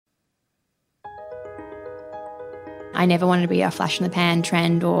I never wanted to be a flash in the pan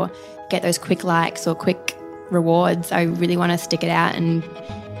trend or get those quick likes or quick rewards. I really want to stick it out and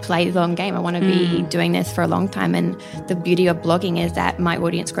play the long game. I want to be doing this for a long time. And the beauty of blogging is that my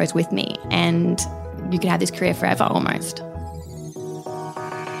audience grows with me and you can have this career forever almost.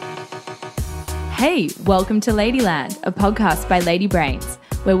 Hey, welcome to Ladyland, a podcast by Lady Brains,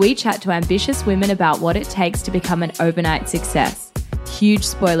 where we chat to ambitious women about what it takes to become an overnight success. Huge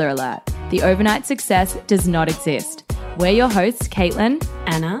spoiler alert, the overnight success does not exist. We're your hosts, Caitlin,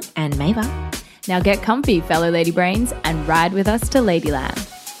 Anna, and Mava. Now get comfy, fellow Lady Brains, and ride with us to Ladyland.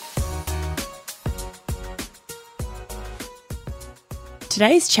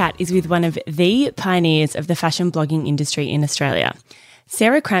 Today's chat is with one of the pioneers of the fashion blogging industry in Australia.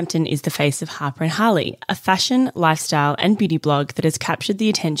 Sara Crampton is the face of Harper & Harley, a fashion, lifestyle and beauty blog that has captured the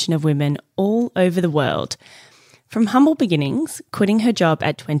attention of women all over the world. From humble beginnings, quitting her job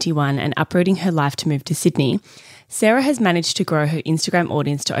at 21 and uprooting her life to move to Sydney, Sara has managed to grow her Instagram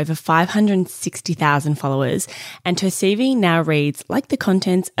audience to over 560,000 followers, and her CV now reads like the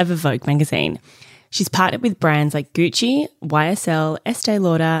contents of a Vogue magazine. She's partnered with brands like Gucci, YSL, Estee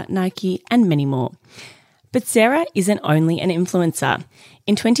Lauder, Nike, and many more. But Sara isn't only an influencer.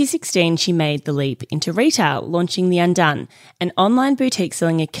 In 2016, she made the leap into retail, launching the UNDONE, an online boutique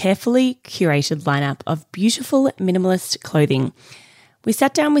selling a carefully curated lineup of beautiful minimalist clothing. We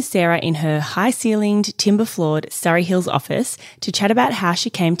sat down with Sara in her high-ceilinged, timber-floored Surrey Hills office to chat about how she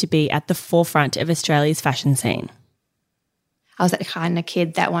came to be at the forefront of Australia's fashion scene. I was that kind of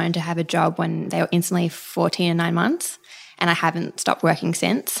kid that wanted to have a job when they were instantly 14 and 9 months, and I haven't stopped working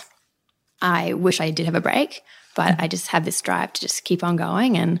since. I wish I did have a break, but I just have this drive to just keep on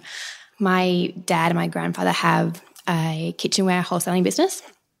going. And my dad and my grandfather have a kitchenware wholesaling business,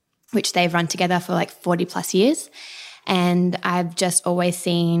 which they've run together for like 40 plus years. And I've just always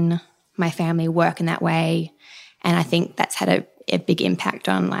seen my family work in that way. And I think that's had a big impact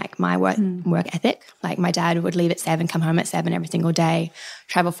on like my work ethic. Like my dad would leave at 7, come home at 7 every single day,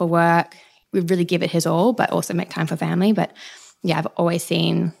 travel for work. We'd really give it his all, but also make time for family. But yeah, I've always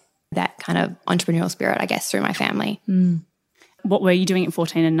seen that kind of entrepreneurial spirit, I guess, through my family. What were you doing at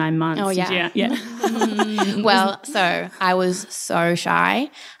 14 and 9 months? Oh, yeah. Yeah. Well, so I was so shy.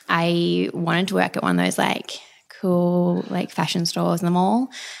 I wanted to work at one of those like cool like fashion stores in the mall.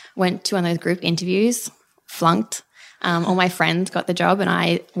 Went to one of those group interviews, flunked. All my friends got the job and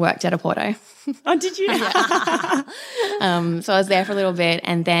I worked at a Porto. Oh, did you? So I was there for a little bit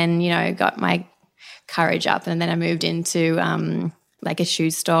and then, got my courage up and then I moved into like a shoe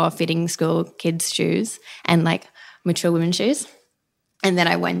store fitting school kids' shoes and like mature women's shoes. And then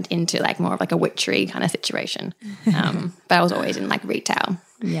I went into like more of like a witchery kind of situation. But I was always in like retail.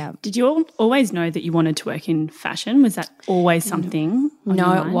 Yeah. Did you always know that you wanted to work in fashion? Was that always something on your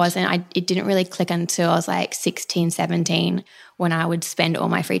mind? No, it wasn't. It didn't really click until I was like 16, 17 when I would spend all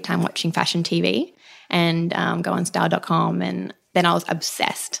my free time watching fashion TV and go on style.com. And then I was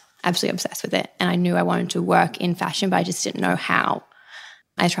obsessed, absolutely obsessed with it. And I knew I wanted to work in fashion, but I just didn't know how.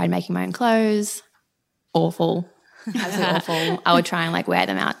 I tried making my own clothes. Awful. Absolutely awful. I would try and like wear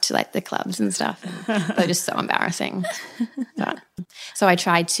them out to like the clubs and stuff. They were just so embarrassing. So I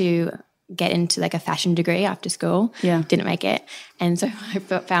tried to get into like a fashion degree after school. Yeah. Didn't make it. And so I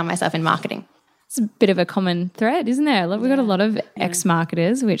found myself in marketing. It's a bit of a common thread, isn't there? We've got a lot of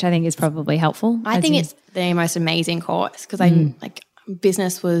ex-marketers, which I think is probably helpful. I think it's the most amazing course because like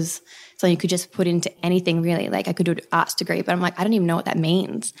business was something you could just put into anything really. Like I could do an arts degree, but I'm like, I don't even know what that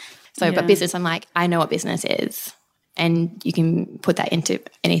means. So but business, I'm like, I know what business is. And you can put that into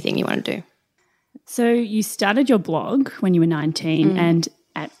anything you want to do. So you started your blog when you were 19 and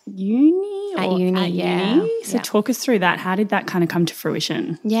at uni? At uni. So talk us through that. How did that kind of come to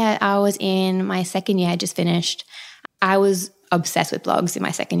fruition? Yeah, I was in my second year, I just finished. I was obsessed with blogs in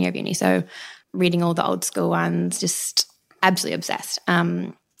my second year of uni. So reading all the old school ones, just absolutely obsessed.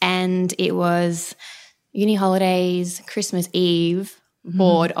 And it was uni holidays, Christmas Eve,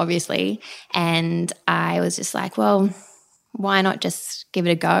 bored obviously, and I was just like, well, why not just give it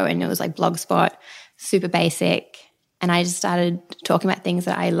a go? And it was like Blogspot, super basic, and I just started talking about things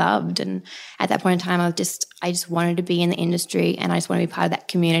that I loved. And at that point in time, I just wanted to be in the industry and I just wanted to be part of that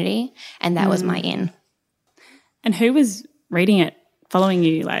community, and that was my in. And who was reading it, following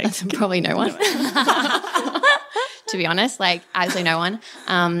you? Like probably no one. To be honest, like absolutely no one.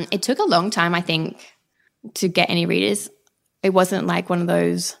 It took a long time, I think, to get any readers. It wasn't like one of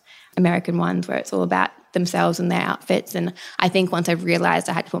those American ones where it's all about themselves and their outfits. And I think once I realised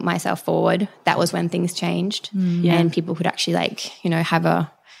I had to put myself forward, that was when things changed and people could actually have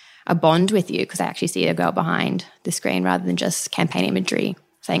a bond with you because I actually see a girl behind the screen rather than just campaign imagery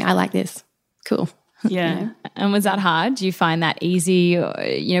saying, I like this. Cool. Yeah. And was that hard? Do you find that easy,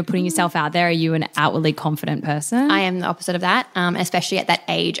 putting yourself out there? Are you an outwardly confident person? I am the opposite of that, especially at that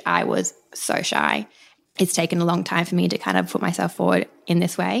age. I was so shy. It's taken a long time for me to kind of put myself forward in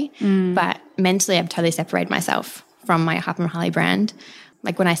this way. But mentally, I've totally separated myself from my Harper & Harley brand.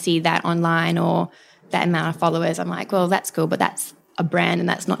 Like when I see that online or that amount of followers, I'm like, well, that's cool, but that's a brand and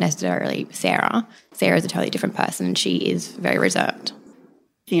that's not necessarily Sarah. Sarah is a totally different person and she is very reserved.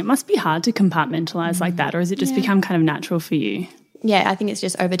 It must be hard to compartmentalize like that, or has it just become kind of natural for you? Yeah, I think it's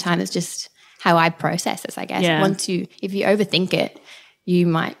just over time, it's just how I process this, I guess. Yeah. If you overthink it, you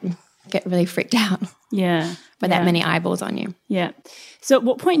might get really freaked out. Yeah. By that many eyeballs on you. Yeah. So at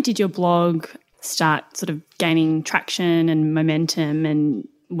what point did your blog start sort of gaining traction and momentum, and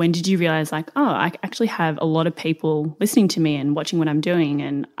when did you realise like, oh, I actually have a lot of people listening to me and watching what I'm doing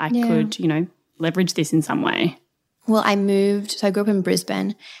and I could, leverage this in some way? Well, I grew up in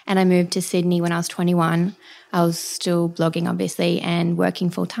Brisbane and I moved to Sydney when I was 21. I was still blogging, obviously, and working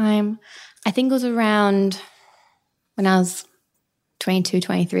full time. I think it was around when I was 22,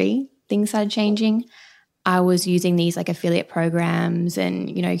 23, things started changing. I was using these like affiliate programs and,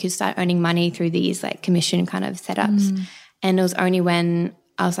 you could start earning money through these like commission kind of setups. And it was only when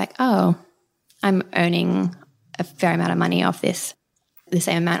I was like, oh, I'm earning a fair amount of money off this, the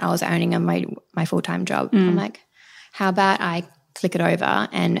same amount I was earning on my full-time job. I'm like, how about I click it over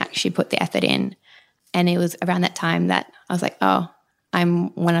and actually put the effort in? And it was around that time that I was like, oh,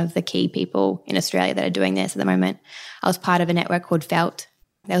 I'm one of the key people in Australia that are doing this at the moment. I was part of a network called Felt.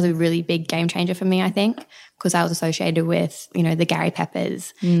 That was a really big game changer for me, I think, because I was associated with, the Gary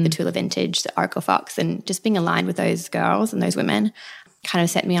Peppers, the Tula Vintage, the Oracle Fox, and just being aligned with those girls and those women kind of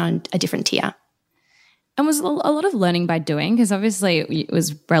set me on a different tier. And was a lot of learning by doing, because obviously it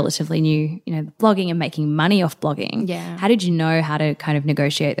was relatively new, blogging and making money off blogging. Yeah. How did you know how to kind of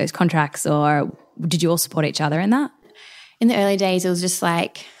negotiate those contracts, or did you all support each other in that? In the early days, it was just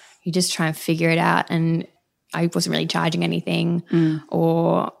like you just try and figure it out, and I wasn't really charging anything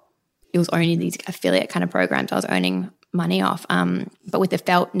or it was only these affiliate kind of programs I was earning money off. But with the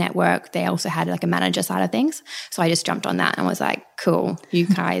Felt network, they also had like a manager side of things. So I just jumped on that and was like, cool, you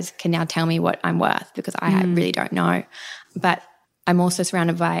guys can now tell me what I'm worth, because I really don't know. But I'm also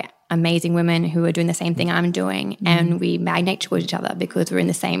surrounded by amazing women who are doing the same thing I'm doing, and we magnate towards each other because we're in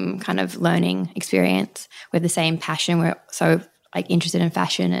the same kind of learning experience. We have the same passion. We're so like interested in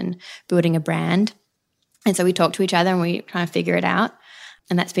fashion and building a brand. And so we talk to each other and we try and figure it out.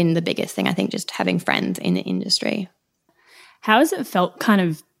 And that's been the biggest thing, I think, just having friends in the industry. How has it felt kind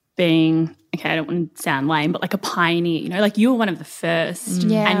of being, okay, I don't want to sound lame, but like a pioneer, like you were one of the first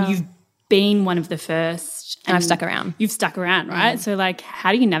and you've been one of the first. And I've stuck around. You've stuck around, right? So like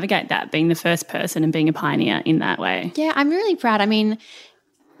how do you navigate that, being the first person and being a pioneer in that way? Yeah, I'm really proud. I mean,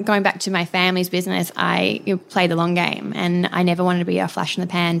 going back to my family's business, I play the long game, and I never wanted to be a flash in the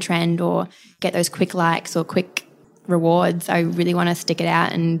pan trend or get those quick likes or quick rewards. I really want to stick it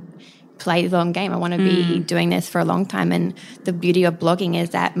out and play the long game. I want to be doing this for a long time. And the beauty of blogging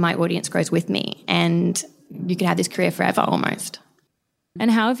is that my audience grows with me, and you can have this career forever almost. And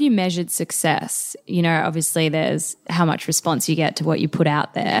how have you measured success? Obviously there's how much response you get to what you put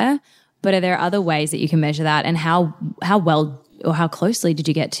out there, but are there other ways that you can measure that? And how well or how closely did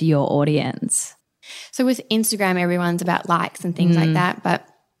you get to your audience? So with Instagram, everyone's about likes and things like that. But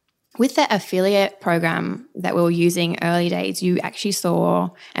with the affiliate program that we were using early days, you actually saw,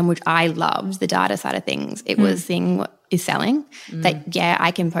 and which I loved, the data side of things. It was seeing what is selling. That,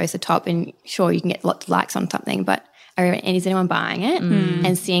 I can post a top and sure, you can get lots of likes on something, but is anyone buying it?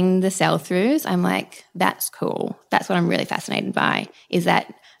 And seeing the sell-throughs, I'm like, that's cool. That's what I'm really fascinated by, is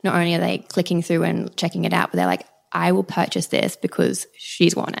that not only are they clicking through and checking it out, but they're like, I will purchase this because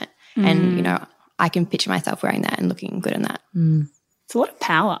she's worn it. And, I can picture myself wearing that and looking good in that. It's a lot of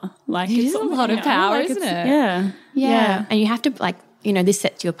power. Like It's a lot of power, isn't it? Yeah. And you have to this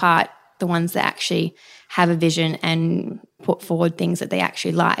sets you apart, the ones that actually have a vision and put forward things that they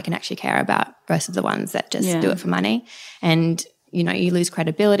actually like and actually care about versus the ones that just do it for money. And, you lose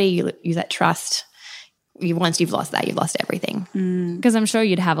credibility, you lose that trust. Once you've lost that, you've lost everything. Because I'm sure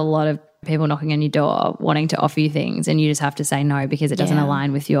you'd have a lot of people knocking on your door wanting to offer you things, and you just have to say no because it doesn't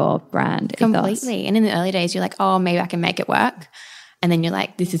align with your brand ethos. Completely. And in the early days, you're like, oh, maybe I can make it work. And then you're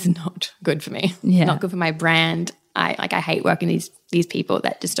like, this is not good for me. Yeah. Not good for my brand. I hate working these people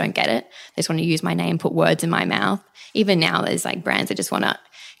that just don't get it. They just want to use my name, put words in my mouth. Even now, there's like brands that just want to,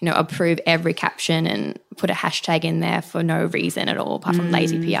 approve every caption and put a hashtag in there for no reason at all, apart from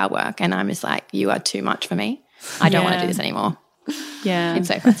lazy PR work. And I'm just like, you are too much for me. I don't want to do this anymore. Yeah. It's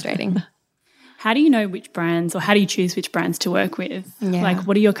so frustrating. How do you know which brands, or how do you choose which brands to work with? Yeah. Like,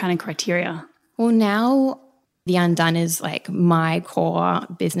 what are your kind of criteria? Well, now the Undone is like my core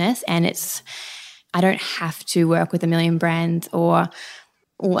business, and I don't have to work with a million brands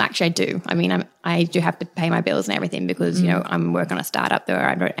well, actually I do. I mean, I do have to pay my bills and everything because, I'm working on a startup where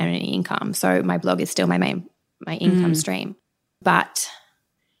I don't earn any income. So my blog is still my income stream. But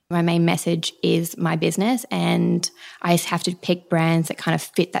my main message is my business, and I have to pick brands that kind of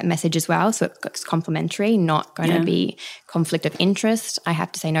fit that message as well. So it's complementary, not going to be conflict of interest. I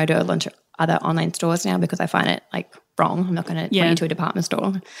have to say no to a bunch of other online stores now because I find it like wrong. I'm not going to point you to a department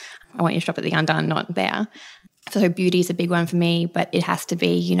store. I want you to shop at the Undone, not there. So beauty is a big one for me, but it has to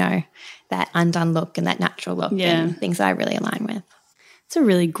be, that undone look and that natural look and things that I really align with. It's a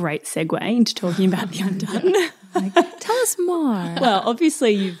really great segue into talking about the Undone. Tell us more. Well,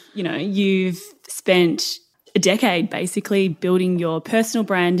 obviously you've spent a decade basically building your personal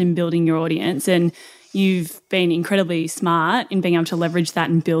brand and building your audience, and you've been incredibly smart in being able to leverage that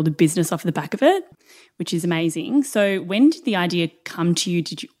and build a business off the back of it, which is amazing. So when did the idea come to you?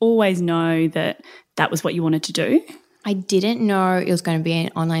 Did you always know that was what you wanted to do? I didn't know it was going to be an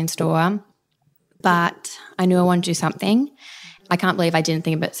online store, but I knew I wanted to do something. I can't believe I didn't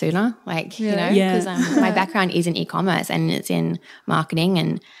think of it sooner, because my background is in e-commerce and it's in marketing,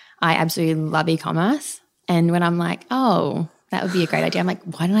 and I absolutely love e-commerce. And when I'm like, oh, that would be a great idea, I'm like,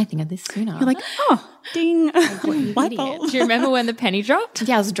 why didn't I think of this sooner? You're like, oh, ding. Light bulb. Do you remember when the penny dropped?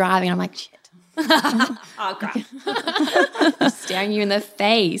 Yeah, I was driving and I'm like, shit. Oh, crap. Staring you in the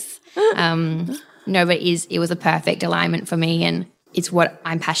face. No, but it was a perfect alignment for me, and it's what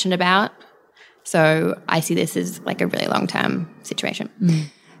I'm passionate about. So I see this as like a really long-term situation.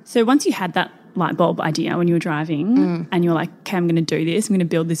 So once you had that light bulb idea when you were driving and you're like, okay, I'm going to do this, I'm going to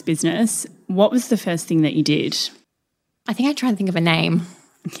build this business, what was the first thing that you did? I think I tried to think of a name.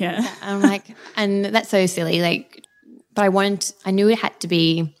 Yeah. I'm like, and that's so silly. But I knew it had to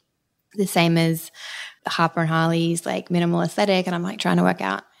be the same as Harper and Harley's like minimal aesthetic, and I'm like trying to work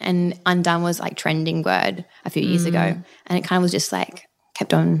out. And Undone was like trending word a few years ago, and it kind of was just like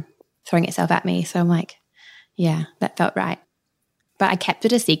kept on throwing itself at me. So I'm like, yeah, that felt right. But I kept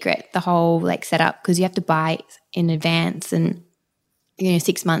it a secret, the whole like setup, because you have to buy in advance and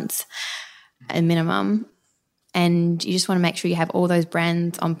 6 months at minimum. And you just want to make sure you have all those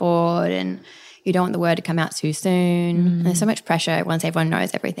brands on board, and you don't want the word to come out too soon. And there's so much pressure once everyone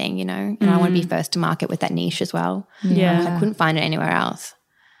knows everything, and I want to be first to market with that niche as well. Yeah. I couldn't find it anywhere else.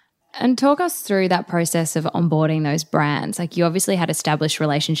 And talk us through that process of onboarding those brands. Like you obviously had established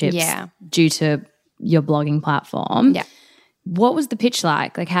relationships due to your blogging platform. Yeah. What was the pitch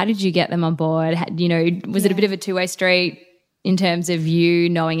like? Like how did you get them on board? Was it a bit of a two-way street in terms of you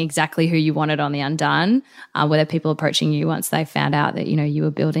knowing exactly who you wanted on the Undone? Were there people approaching you once they found out that, you were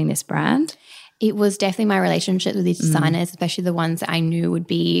building this brand? It was definitely my relationship with these designers, especially the ones that I knew would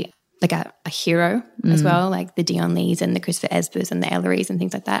be like a hero as well, like the Dion Lees and the Christopher Esbers and the Elleries and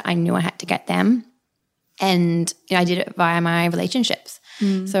things like that. I knew I had to get them. And I did it via my relationships.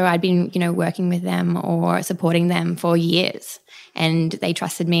 So I'd been, working with them or supporting them for years, and they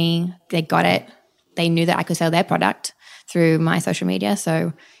trusted me. They got it. They knew that I could sell their product through my social media.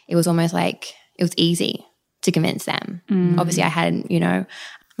 So it was almost like it was easy to convince them. Obviously I had,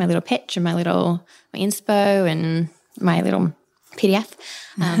 my little pitch and my inspo and my little PDF.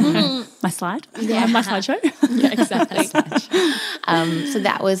 My slide? Yeah. My slideshow? Yeah, exactly. So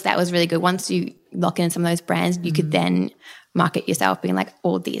that was really good. Once you lock in some of those brands, you could then market yourself, being like,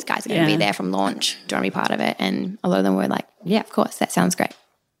 all these guys are going to be there from launch. Do you want to be part of it? And a lot of them were like, yeah, of course, that sounds great.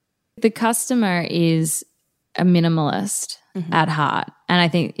 The customer is a minimalist at heart, and I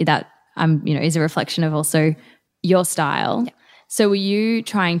think that is a reflection of also your style. Yeah. So were you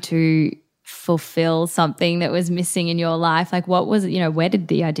trying to fulfill something that was missing in your life? Like what was it, where did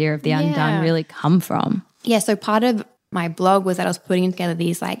the idea of the Undone really come from? Yeah, so part of my blog was that I was putting together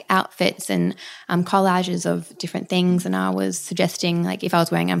these like outfits and collages of different things, and I was suggesting like if I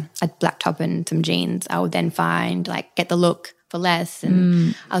was wearing a black top and some jeans, I would then get the look for less,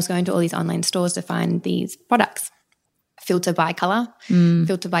 and I was going to all these online stores to find these products. Filter by color,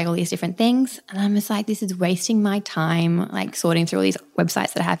 filter by all these different things. And I'm just like, this is wasting my time, like sorting through all these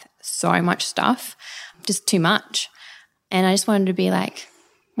websites that have so much stuff, just too much. And I just wanted to be like,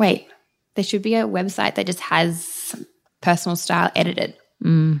 wait, there should be a website that just has personal style edited.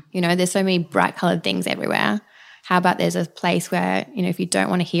 There's so many bright colored things everywhere. How about there's a place where, if you don't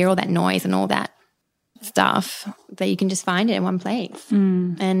want to hear all that noise and all that stuff, that you can just find it in one place.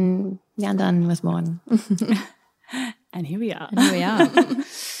 And the Undone was born. And here we are.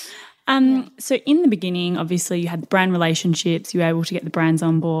 So in the beginning, obviously you had the brand relationships, you were able to get the brands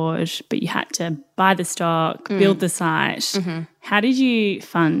on board, but you had to buy the stock, build the site. How did you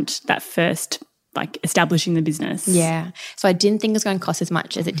fund that first like establishing the business. Yeah. So I didn't think it was going to cost as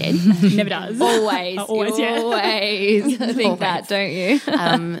much as it did. Never does. Always. Always, yeah. Always think that, don't you?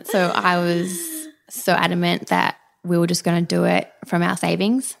 So I was so adamant that we were just going to do it from our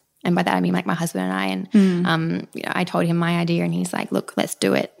savings. And by that, I mean like my husband and I. And I told him my idea and he's like, look, let's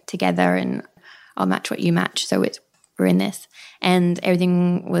do it together and I'll match what you match. So we're in this. And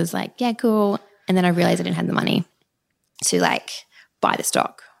everything was like, yeah, cool. And then I realized I didn't have the money to like buy the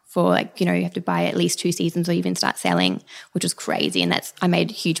stock for like, you have to buy at least 2 seasons or even start selling, which was crazy. And I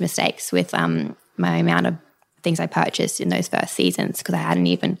made huge mistakes with my amount of things I purchased in those first seasons because I hadn't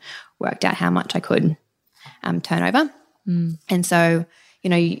even worked out how much I could turn over. And so,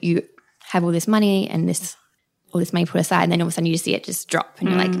 you have all this money and all this money put aside, and then all of a sudden you just see it just drop and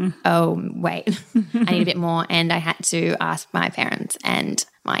you're like, oh, wait, I need a bit more. And I had to ask my parents and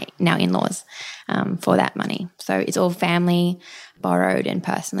my now in-laws for that money. So it's all family borrowed and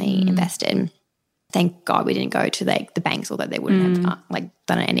personally invested. Thank God we didn't go to like the banks, although they wouldn't have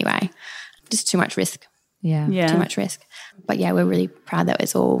done it anyway. Just too much risk. Yeah. Too much risk. But yeah, we're really proud that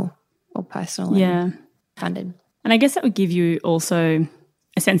it's all personal and funded. And I guess that would give you also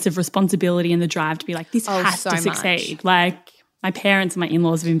a sense of responsibility and the drive to be like, this has to succeed. Much. Like my parents and my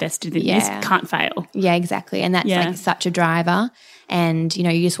in-laws have invested in this, can't fail. Yeah, exactly. And that's like such a driver. And,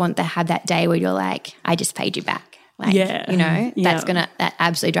 you just want to have that day where you're like, I just paid you back. Like, that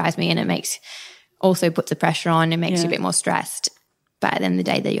absolutely drives me and it also puts the pressure on and makes you a bit more stressed. But at the end of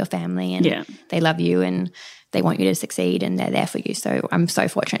the day, they're your family and they love you and they want you to succeed and they're there for you. So I'm so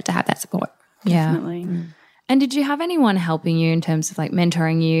fortunate to have that support. Yeah. Definitely. And did you have anyone helping you in terms of like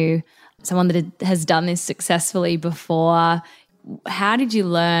mentoring you, someone that has done this successfully before? How did you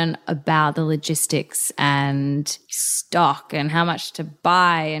learn about the logistics and stock and how much to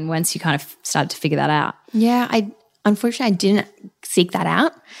buy and once you kind of started to figure that out? Yeah, unfortunately I didn't seek that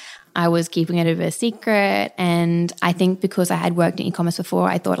out. I was keeping it a secret and I think because I had worked in e-commerce before,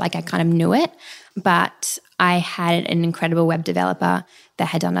 I thought like I kind of knew it. But I had an incredible web developer that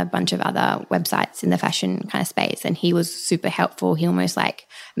had done a bunch of other websites in the fashion kind of space and he was super helpful. He almost like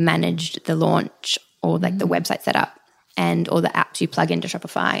managed the launch or like the website setup and all the apps you plug into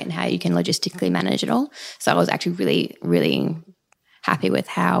Shopify and how you can logistically manage it all. So I was actually really, really happy with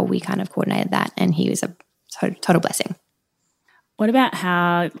how we kind of coordinated that and he was a total blessing. What about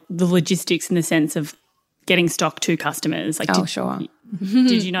how the logistics in the sense of getting stock to customers? Like, sure.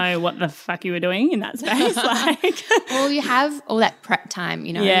 Did you know what the fuck you were doing in that space? Like, well, you have all that prep time,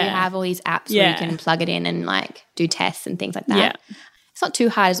 you have all these apps where you can plug it in and like do tests and things like that. Yeah. It's not too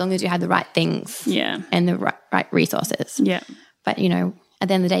hard as long as you have the right things and the right resources. Yeah. But, at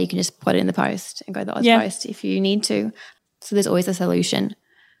the end of the day, you can just put it in the post and go to the Oz post if you need to. So there's always a solution.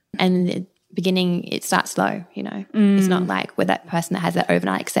 And in the beginning, it starts slow, It's not like with that person that has that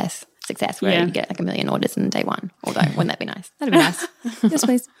overnight success where you get like 1 million orders in day one. Although, wouldn't that be nice? That'd be nice. Yes,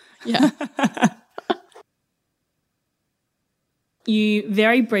 please. Yeah. You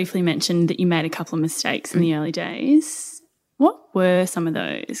very briefly mentioned that you made a couple of mistakes in the early days. What were some of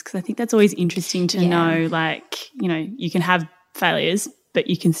those? Because I think that's always interesting to know, like, you can have failures, but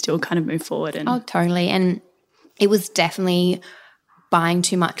you can still kind of move forward. And Oh, totally. And it was definitely buying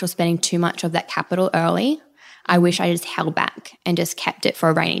too much or spending too much of that capital early. I wish I just held back and just kept it for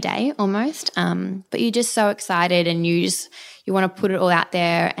a rainy day almost. But you're just so excited and you want to put it all out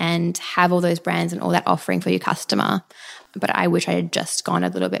there and have all those brands and all that offering for your customer. But I wish I had just gone a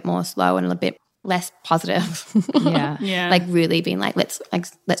little bit more slow and a little bit less positive. Yeah. Like really being like, let's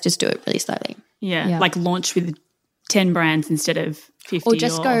just do it really slowly. Yeah. Like launch with 10 brands instead of 50. Or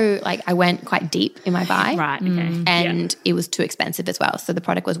just go, like I went quite deep in my buy. Right, okay. And it was too expensive as well. So the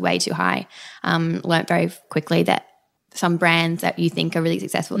product was way too high. Learned very quickly that some brands that you think are really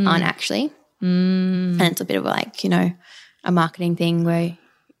successful aren't actually. And it's a bit of like, a marketing thing where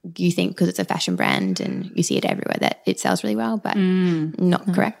you think because it's a fashion brand and you see it everywhere that it sells really well, but not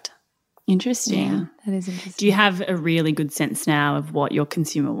correct. Interesting. Yeah. That is interesting. Do you have a really good sense now of what your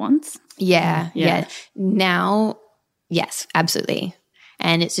consumer wants? Yeah. Now, yes, absolutely.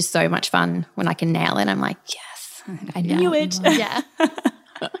 And it's just so much fun when I can nail it. I'm like, yes, I knew it. Yeah.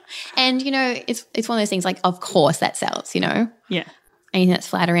 And, it's one of those things like, of course that sells, Yeah. Anything that's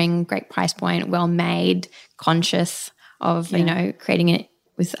flattering, great price point, well made, conscious of, creating it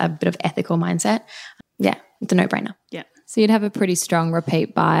with a bit of ethical mindset. Yeah, it's a no-brainer. Yeah. So you'd have a pretty strong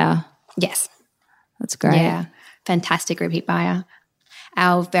repeat buyer. Yes. That's great. Yeah. Fantastic repeat buyer.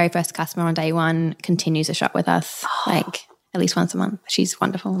 Our very first customer on day one continues to shop with us. Like at least once a month. She's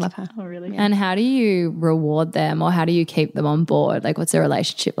wonderful. Love her. Oh, really? And how do you reward them, or how do you keep them on board? Like, what's the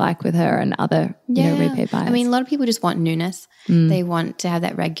relationship like with her and other repeat buyers? I mean, a lot of people just want newness. They want to have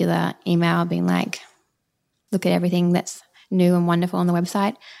that regular email being like, look at everything that's new and wonderful on the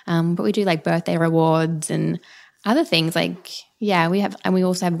website. But we do like birthday rewards and other things like, we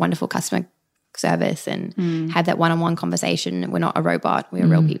also have wonderful customer service and have that one-on-one conversation. We're not a robot. We're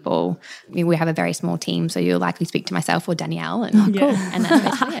real people. I mean, we have a very small team, so you'll likely speak to myself or Danielle. And, cool. And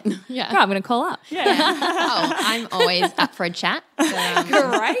that's basically it. Yeah. I'm going to call up. Oh, I'm always up for a chat. So,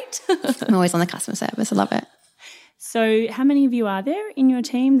 Great. I'm always on the customer service. I love it. So how many of you are there in your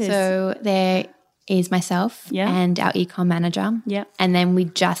team? So there is myself and our e-com manager. Yeah. And then we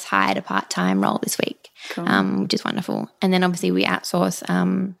just hired a part-time role this week, which is wonderful. And then obviously we outsource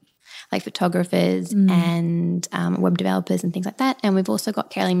like photographers and web developers and things like that. And we've also got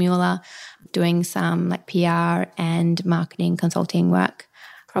Kaylee Mueller doing some like PR and marketing consulting work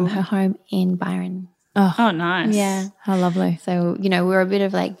from her home in Byron. Oh, nice. Yeah. How lovely. So, we're a bit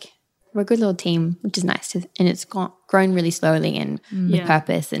of like, we're a good little team, which is nice. And it's grown really slowly and with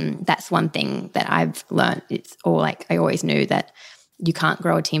purpose. And that's one thing that I've learned. It's all like, I always knew that you can't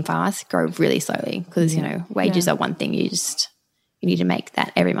grow a team fast, grow really slowly because, wages are one thing. You need to make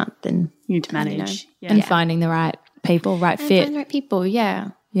that every month and you need to manage. And finding the right people, right and fit. find the right people, yeah.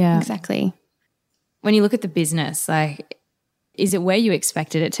 Exactly. When you look at the business, like, is it where you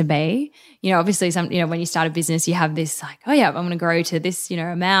expected it to be? Obviously when you start a business, you have this like, oh yeah, I'm going to grow to this,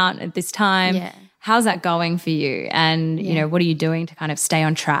 amount at this time. Yeah. How's that going for you? And, what are you doing to kind of stay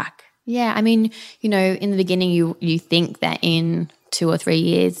on track? Yeah. I mean, in the beginning you think that in 2 or 3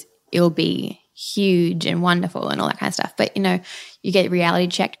 years it'll be huge and wonderful and all that kind of stuff. But, you get reality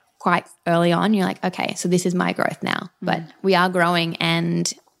checked quite early on. You're like, okay, so this is my growth now. But we are growing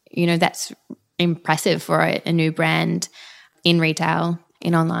and, that's impressive for a new brand in retail,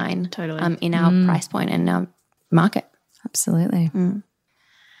 in online, totally. In our price point and our market. Absolutely.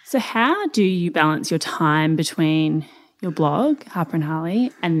 So how do you balance your time between your blog, Harper and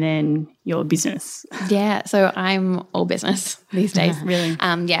Harley, and then your business? Yeah, so I'm all business these days. Really?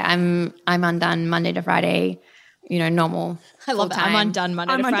 I'm undone Monday to Friday, normal. I love that. I'm undone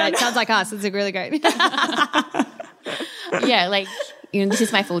Monday to Friday. Sounds like us. It's really great. Yeah, like, this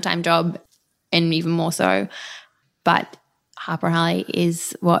is my full-time job and even more so. But Harper and Harley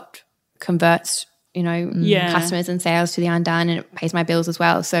is what converts, customers and sales to the Undone, and it pays my bills as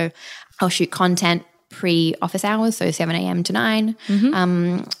well. So I'll shoot content pre-office hours, so 7 a.m. to 9,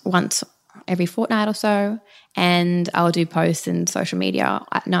 once every fortnight or so. And I'll do posts and social media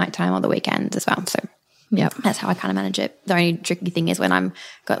at nighttime or the weekends as well. So that's how I kind of manage it. The only tricky thing is when I'm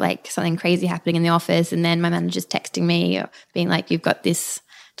got like something crazy happening in the office and then my manager's texting me or being like, you've got this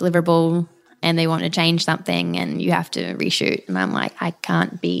deliverable and they want to change something and you have to reshoot. And I'm like, I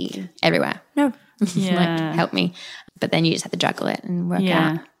can't be everywhere. No. Like, help me. But then you just have to juggle it and work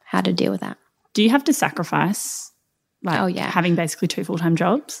out how to deal with that. Do you have to sacrifice having basically 2 full-time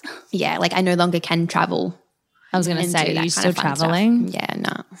jobs? Yeah, like I no longer can travel. I was going to say, are you still traveling? Yeah,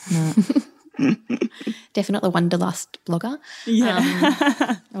 no. Definitely a wanderlust blogger.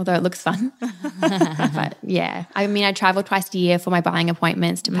 Yeah. Although it looks fun. But yeah, I mean, I travel twice a year for my buying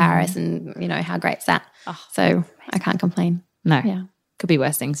appointments to Paris and, how great's that? So I can't complain. No. Yeah. Could be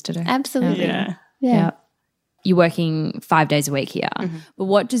worse things to do. Absolutely. Yeah. You're working 5 days a week here. But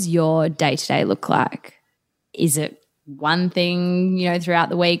what does your day-to-day look like? Is it one thing, throughout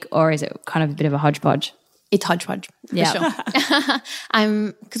the week, or is it kind of a bit of a hodgepodge? It's hodgepodge, for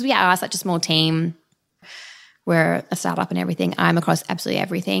sure. Because we are such a small team. We're a startup and everything. I'm across absolutely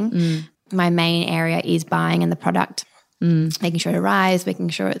everything. My main area is buying and the product, making sure it arrives, making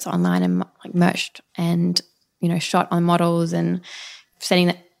sure it's online and like merched and, shot on models and sending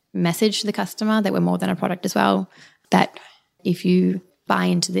that message to the customer that we're more than a product as well, that if you buy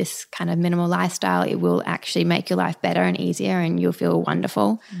into this kind of minimal lifestyle, it will actually make your life better and easier and you'll feel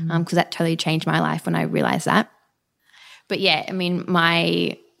wonderful, because that totally changed my life when I realized that. But yeah, I mean,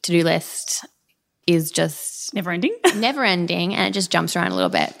 my to-do list is just never ending and it just jumps around a little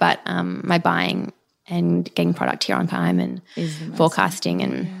bit. But my buying and getting product here on time and forecasting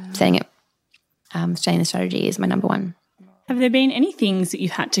and setting the strategy is my number one. Have there been any things that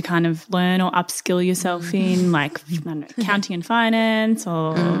you've had to kind of learn or upskill yourself in, like accounting and finance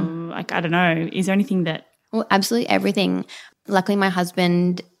or like, I don't know, is there anything that... Well, absolutely everything. Luckily, my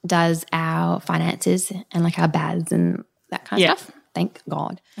husband does our finances and like our BAS and that kind of stuff. Thank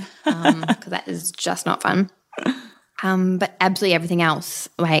God, because that is just not fun. But absolutely everything else,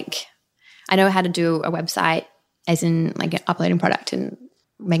 like I know how to do a website as in like uploading product and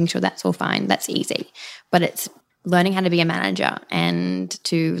making sure that's all fine. That's easy. But it's learning how to be a manager and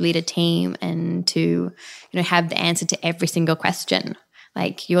to lead a team and to, you know, have the answer to every single question.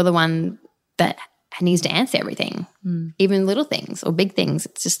 Like, you're the one that needs to answer everything, even little things or big things.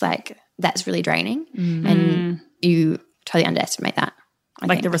 It's just like, that's really draining, and you totally underestimate that. I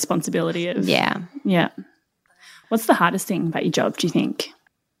think. The responsibility of Yeah. What's the hardest thing about your job, do you think?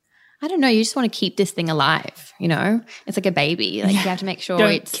 I don't know. You just want to keep this thing alive, you know? It's like a baby. Like, you have to make sure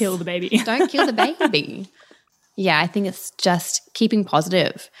Don't kill the baby. Don't kill the baby. Yeah, I think it's just keeping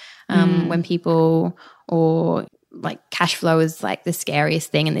positive. When people, or like, cash flow is like the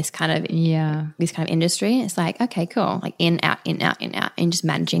scariest thing in this kind of industry. It's like, okay, cool. Like, in, out, and just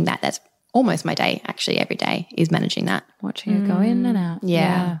managing that. That's almost my day, actually. Every day is managing that. Watching it go in and out.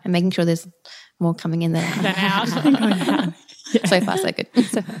 Yeah. And making sure there's more coming in than out. So far, so good.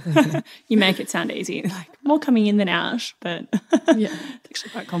 You make it sound easy, like more coming in than out, but it's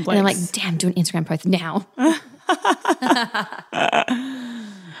actually quite complex. And I'm like, damn, do an Instagram post now.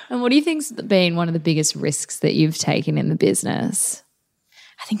 And what do you think's been one of the biggest risks that you've taken in the business?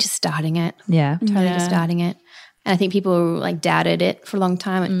 I think just starting it. Yeah. Totally just starting it. And I think people like doubted it for a long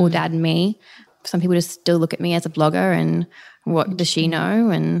time, or doubted me. Some people just still look at me as a blogger and what does she know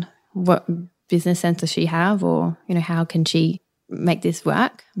and what business sense does she have, or, you know, how can she make this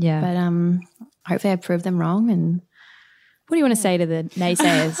work? Yeah. But hopefully I prove them wrong. And what do you want to say to the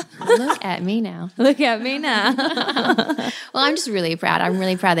naysayers? look at me now. Look at me now. Well, I'm just really proud. I'm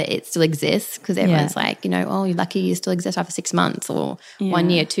really proud that it still exists, because everyone's like, you know, oh, you're lucky you still exist after 6 months or 1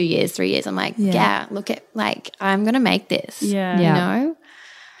 year, 2 years, 3 years. I'm like, look at, like, I'm going to make this. Yeah. You know?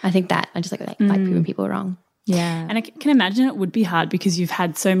 I think that I just like proving people wrong. Yeah. And I can imagine it would be hard because you've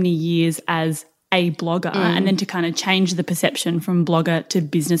had so many years as a blogger, and then to kind of change the perception from blogger to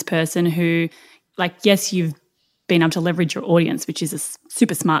business person who, like, yes, you've been able to leverage your audience, which is a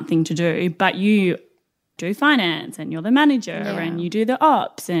super smart thing to do, but you do finance and you're the manager and you do the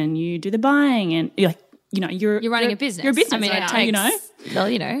ops and you do the buying, and you're like, you know, you're running a business. You're a business. I mean, right it now, takes, you know? well,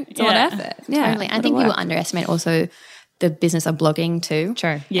 you know, it's a lot of effort. Yeah, Totally. I think people underestimate also the business of blogging too.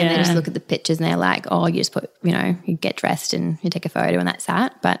 True. Yeah. And they just look at the pictures and they're like, oh, you just put, you know, you get dressed and you take a photo and that's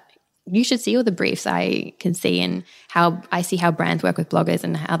that. But you should see all the briefs I can see, and how I see how brands work with bloggers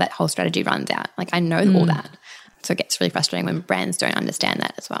and how that whole strategy runs out. Like, I know all that. So it gets really frustrating when brands don't understand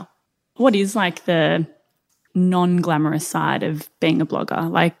that as well. What is like the non-glamorous side of being a blogger?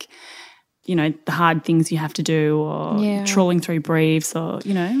 Like, you know, the hard things you have to do, or trawling through briefs, or,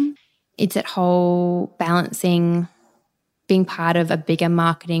 you know? It's that whole balancing being part of a bigger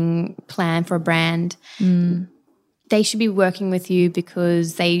marketing plan for a brand. They should be working with you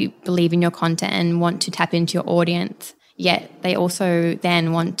because they believe in your content and want to tap into your audience. Yet they also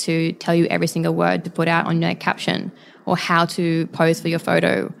then want to tell you every single word to put out on your caption, or how to pose for your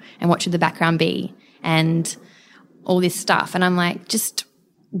photo and what should the background be and all this stuff. And I'm like, just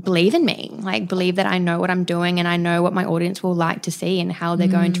believe in me. Like, believe that I know what I'm doing and I know what my audience will like to see and how they're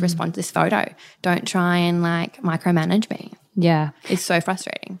going to respond to this photo. Don't try and like micromanage me. Yeah. It's so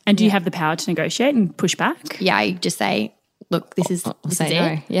frustrating. And do you have the power to negotiate and push back? Yeah, I just say, look, this is say it.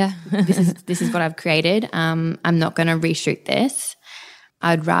 no. Yeah. this is what I've created. I'm not going to reshoot this.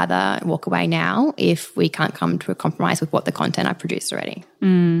 I'd rather walk away now if we can't come to a compromise with what the content I've produced already.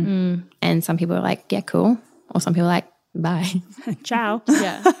 And some people are like, yeah, cool. Or some people are like, bye. Ciao.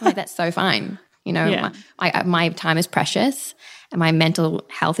 Yeah. Like, that's so fine. You know, my time is precious and my mental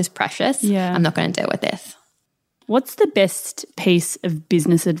health is precious. Yeah. I'm not going to deal with this. What's the best piece of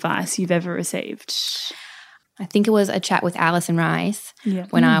business advice you've ever received? I think it was a chat with Alison Rice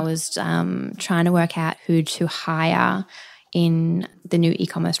when I was trying to work out who to hire in the new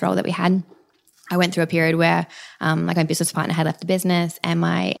e-commerce role that we had. I went through a period where like my business partner had left the business and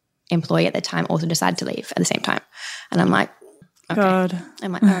my employee at the time also decided to leave at the same time. And I'm like, okay. God.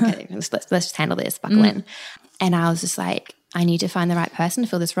 I'm like, okay, let's just handle this, buckle in. And I was just like, I need to find the right person to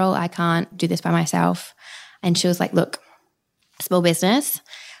fill this role. I can't do this by myself. And she was like, look, small business,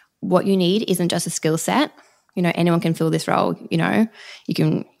 what you need isn't just a skill set. You know, anyone can fill this role. You know,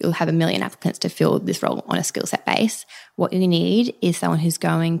 you'll have 1 million applicants to fill this role on a skill set base. What you need is someone who's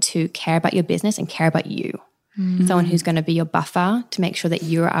going to care about your business and care about you. Someone who's going to be your buffer to make sure that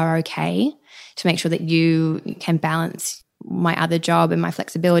you are okay, to make sure that you can balance my other job and my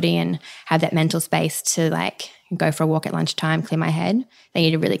flexibility and have that mental space to like go for a walk at lunchtime, clear my head. They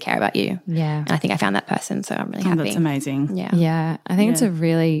need to really care about you. Yeah. And I think I found that person, so I'm really happy. That's amazing. Yeah. Yeah. I think it's a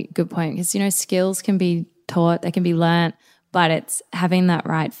really good point because, you know, skills can be taught, they can be learnt, but it's having that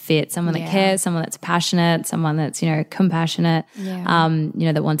right fit, someone that cares, someone that's passionate, someone that's, compassionate,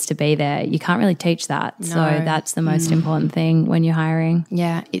 that wants to be there. You can't really teach that. No. So that's the most important thing when you're hiring.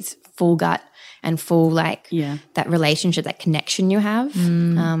 Yeah, it's full gut and full that relationship, that connection you have.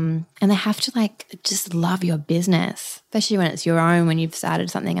 And they have to just love your business, especially when it's your own, when you've started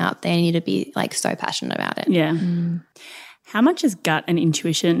something up. They need to be so passionate about it. Yeah. How much has gut and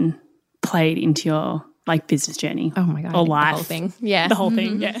intuition played into your business journey? Oh my God. Or life? The whole thing. Yeah. The whole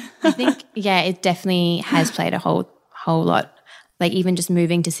thing, yeah. I think, it definitely has played a whole lot. Even just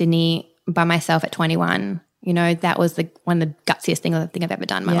moving to Sydney by myself at 21, that was one of the gutsiest things I think I've ever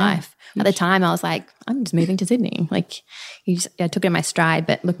done in my life. At the time, I was like, I'm just moving to Sydney. I took it in my stride,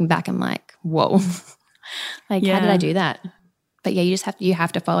 but looking back, I'm like, whoa. How did I do that? But you just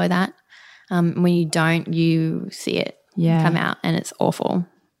have to follow that. When you don't, you see it come out, and it's awful.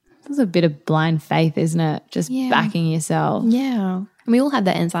 It's a bit of blind faith, isn't it? Just backing yourself. Yeah. And we all have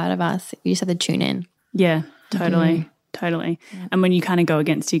that inside of us. You just have to tune in. Yeah, totally. Totally. Yeah. And when you kind of go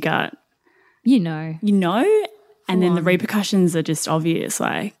against your gut, you know, and then the repercussions are just obvious. You're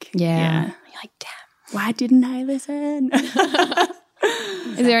like, damn, why didn't I listen?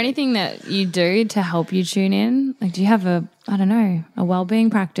 Is there anything that you do to help you tune in? Do you have a well-being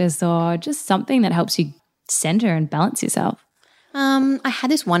practice or just something that helps you center and balance yourself? I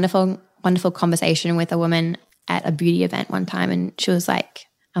had this wonderful conversation with a woman at a beauty event one time, and she was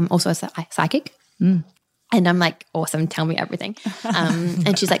also a psychic. And I'm like, awesome, tell me everything.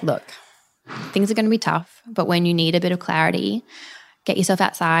 And she's like, look, things are going to be tough, but when you need a bit of clarity, get yourself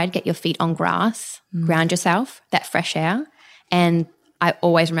outside, get your feet on grass, ground yourself, that fresh air. And I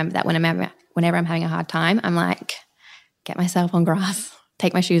always remember that whenever I'm having a hard time, I'm like, get myself on grass,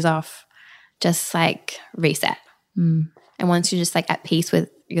 take my shoes off, just reset. And once you're just at peace with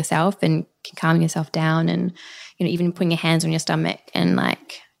yourself and can calm yourself down, and even putting your hands on your stomach and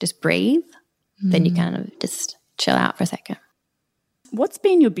just breathe, then you kind of just chill out for a second. What's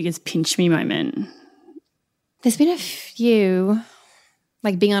been your biggest pinch me moment? There's been a few,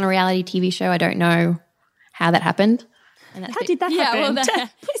 being on a reality TV show. I don't know how that happened. And how did that happen? Well,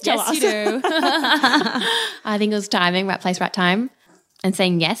 please tell us. You do. I think it was timing, right place, right time, and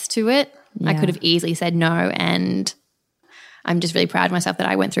saying yes to it. I could have easily said no, and I'm just really proud of myself that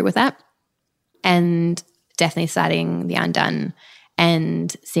I went through with that. And definitely starting the UNDONE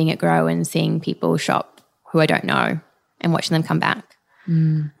and seeing it grow and seeing people shop who I don't know and watching them come back.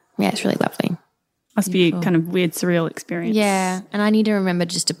 Yeah, it's really lovely. Must be a kind of weird, surreal experience. Yeah, and I need to remember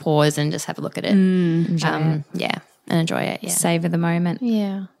just to pause and just have a look at it. Enjoy it. Yeah, and enjoy it. Yeah. Savor the moment.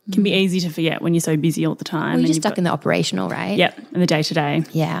 Yeah. It can be easy to forget when you're so busy all the time. Well, you're just stuck in the operational, right? Yep, in the day-to-day.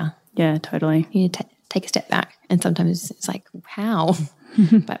 Yeah. Yeah, totally. You need to take a step back, and sometimes it's how?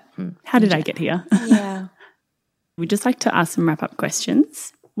 But how did I get here? Yeah. We'd just like to ask some wrap-up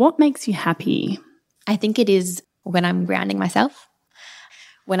questions. What makes you happy? I think it is when I'm grounding myself,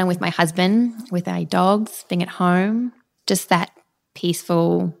 when I'm with my husband, with my dogs, being at home, just that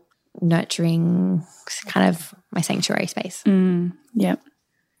peaceful, nurturing kind of my sanctuary space. Yep.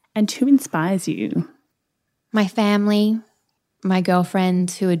 And who inspires you? My family, my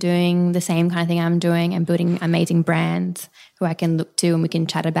girlfriends who are doing the same kind of thing I'm doing and building amazing brands who I can look to and we can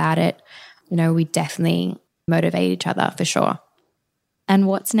chat about it. We definitely motivate each other for sure. And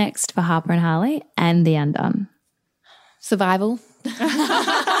what's next for Harper and Harley and the UNDONE? Survival.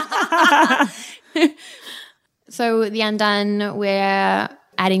 So the UNDONE, we're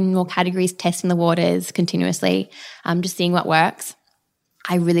adding more categories, testing the waters continuously, just seeing what works.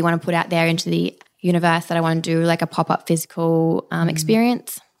 I really want to put out there into the universe that I want to do a pop-up physical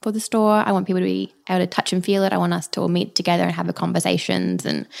experience for the store. I want people to be able to touch and feel it. I want us to all meet together and have the conversations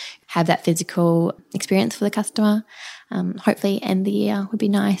and have that physical experience for the customer. Hopefully end the year would be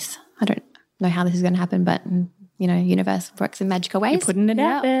nice. I don't know how this is going to happen, but universe works in magical ways. You're putting it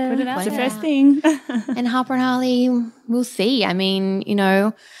out there. Put it out there. It's the first thing. And Harper and Harley, we'll see. I mean,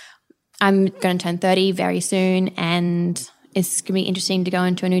 I'm going to turn 30 very soon, and it's going to be interesting to go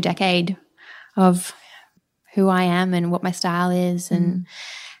into a new decade of who I am and what my style is and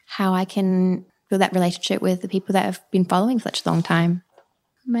how I can build that relationship with the people that have been following for such a long time.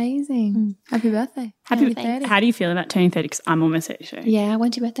 Amazing. Happy birthday. Happy 30. How do you feel about turning 30? Because I'm almost 32. Yeah,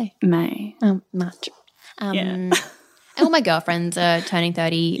 when's your birthday? May. March. Yeah. And all my girlfriends are turning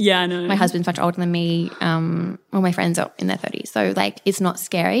 30. Yeah, I know. My husband's much older than me. All my friends are in their 30s. So, it's not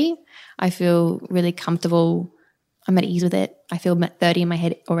scary. I feel really comfortable. I'm at ease with it. I feel 30 in my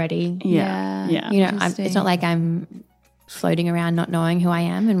head already. Yeah. It's not like I'm floating around not knowing who I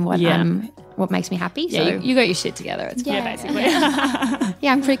am and what makes me happy. Yeah, so you got your shit together. It's yeah, basically.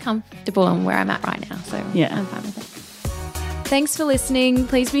 Yeah, I'm pretty comfortable in where I'm at right now. So yeah. I'm fine with it. Thanks for listening.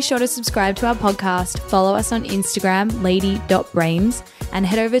 Please be sure to subscribe to our podcast, follow us on Instagram, lady.brains, and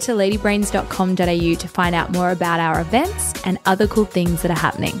head over to ladybrains.com.au to find out more about our events and other cool things that are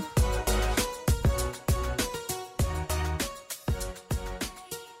happening.